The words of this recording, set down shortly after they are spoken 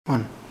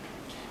One.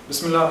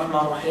 Bismillah ar-Rahman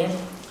ar-Rahim.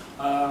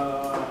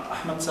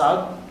 Ahmed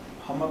Saad,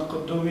 Mohammed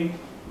Qaddomi,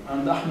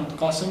 and Ahmed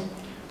Qassim.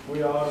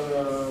 We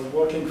are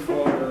working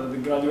for the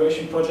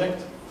graduation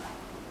project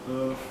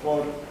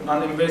for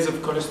non-invasive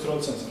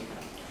cholesterol sensor,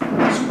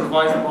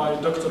 supervised by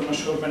Dr.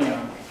 Mashhour Bani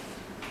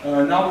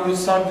A'amer. Now we will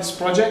start this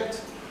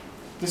project.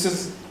 This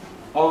is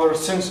our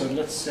sensor,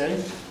 let's say,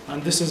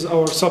 and this is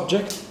our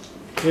subject.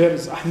 Here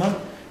is Ahmed.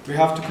 We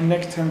have to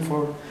connect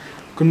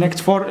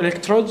four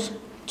electrodes,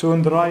 two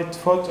in the right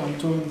foot and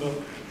two in the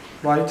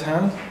right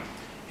hand.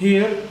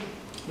 Here,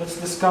 let's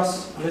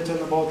discuss a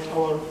little about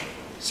our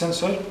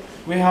sensor.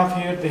 We have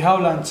here the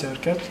Howland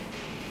circuit,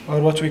 or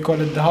what we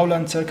call it the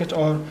Howland circuit,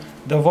 or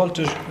the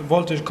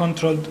voltage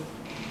controlled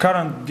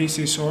current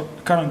DC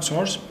current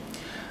source.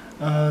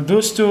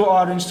 Those two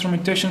are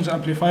instrumentation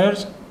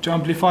amplifiers to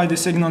amplify the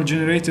signal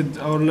generated,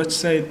 or let's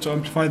say to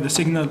amplify the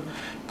signal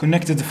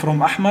connected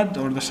from Ahmed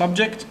or the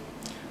subject.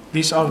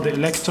 These are the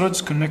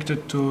electrodes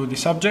connected to the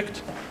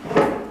subject,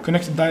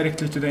 connected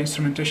directly to the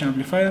instrumentation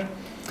amplifier.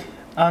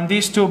 And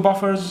these two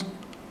buffers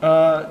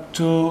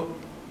to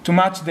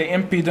match the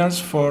impedance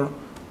for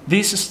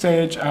this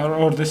stage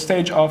or the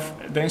stage of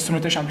the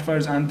instrumentation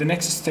amplifiers and the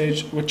next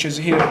stage, which is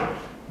here,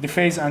 the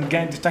phase and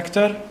gain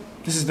detector.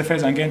 This is the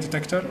phase and gain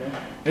detector.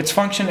 Its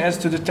function is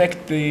to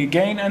detect the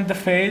gain and the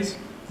phase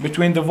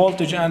between the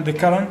voltage and the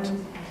current.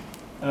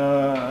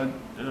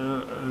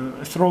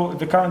 Through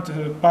the current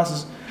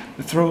passes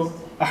through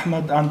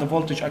Ahmed and the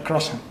voltage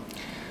across him.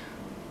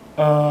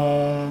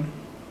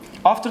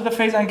 After the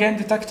phase and gain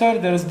detector,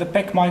 there is the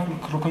PEC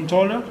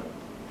microcontroller,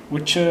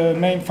 which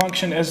main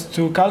function is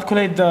to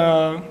calculate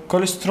the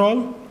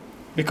cholesterol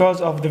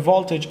because of the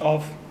voltage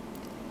of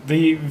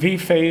the V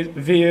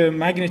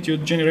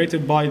magnitude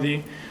generated by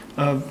the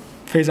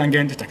phase and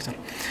gain detector.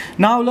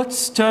 Now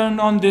let's turn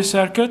on the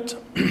circuit.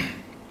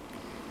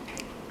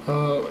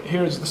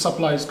 Here is the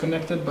supply is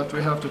connected, but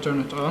we have to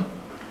turn it on.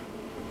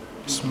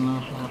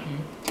 Bismillah.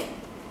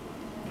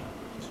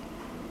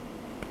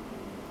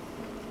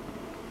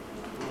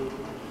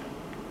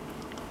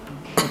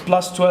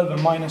 Plus 12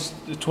 and minus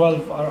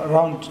 12 are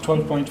around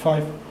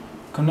 12.5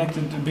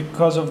 connected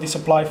because of the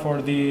supply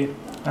for the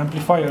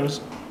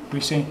amplifiers we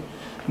see.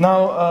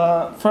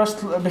 Now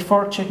first,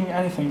 before checking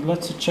anything,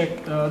 let's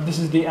check. This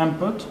is the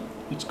input.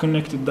 It's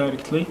connected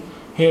directly.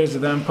 Here is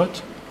the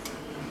input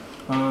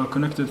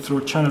connected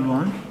through channel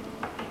 1.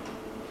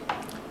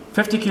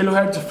 50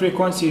 kilohertz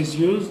frequency is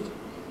used.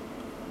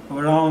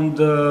 Around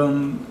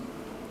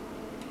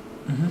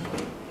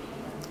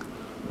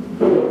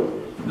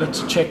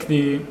let's check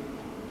the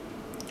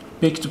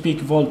peak-to-peak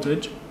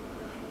voltage.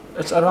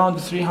 It's around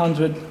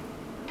 300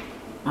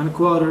 and a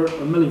quarter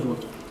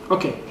millivolt.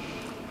 Okay.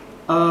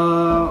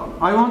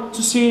 I want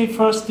to see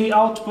first the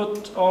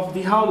output of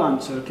the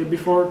Howland circuit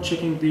before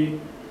checking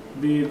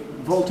the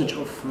voltage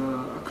of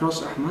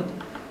across Ahmed.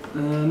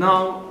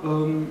 Now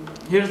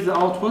here's the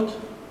output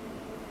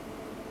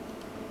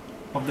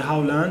of the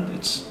Howland.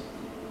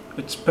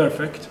 It's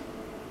perfect.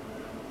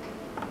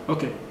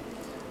 Okay.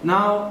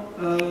 Now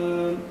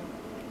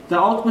the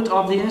output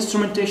of the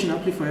instrumentation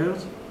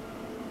amplifiers.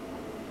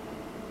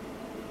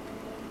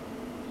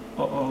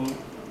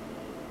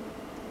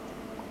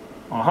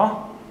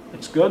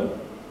 It's good.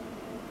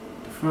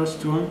 The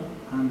first one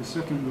and the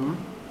second one.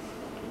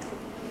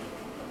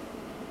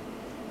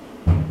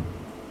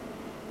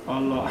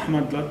 Allah,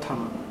 Ahmed, لا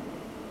تحرك.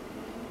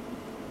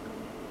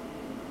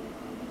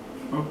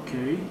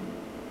 Okay.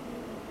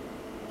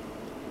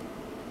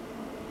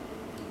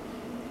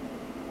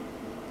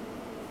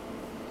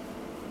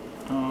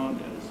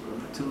 There is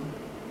a little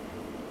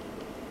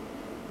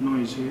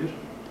noise here.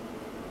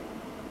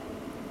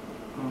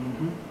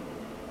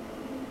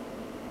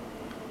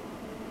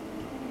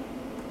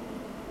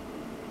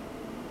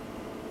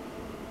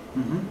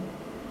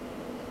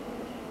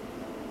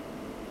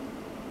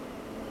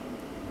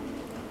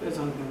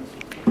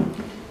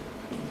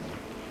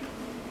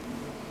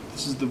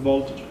 This is the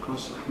voltage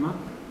across Ahmed.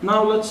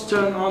 Now let's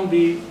turn on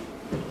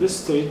this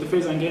stage, the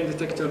phase and gain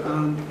detector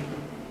and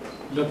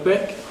the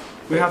PEC.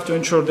 We have to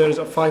ensure there is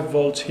a 5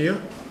 volts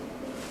here.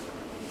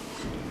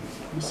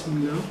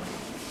 Bismillah.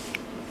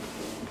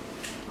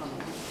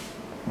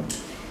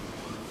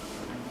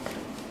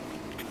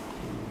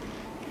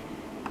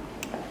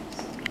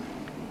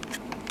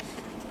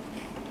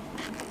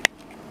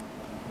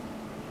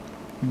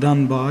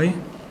 Done by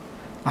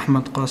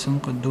Ahmed Qassim,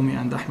 Qaddomi,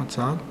 and Ahmed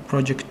Saad.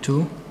 Project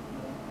 2,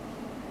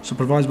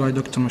 supervised by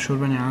Dr. Mashhour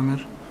Bani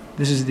A'amer.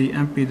 This is the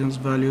impedance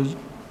values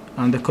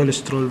and the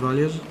cholesterol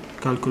values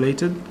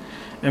calculated.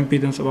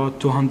 Impedance about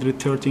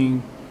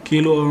 213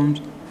 kilo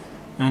ohms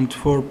and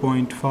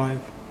 4.5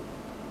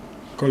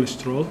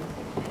 cholesterol.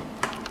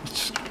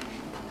 Let's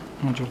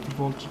measure the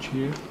voltage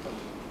here.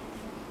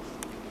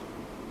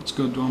 It's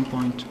good,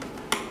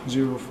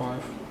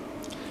 1.05.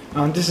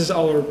 And this is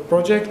our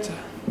project.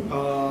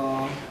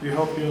 We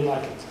hope you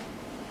like it.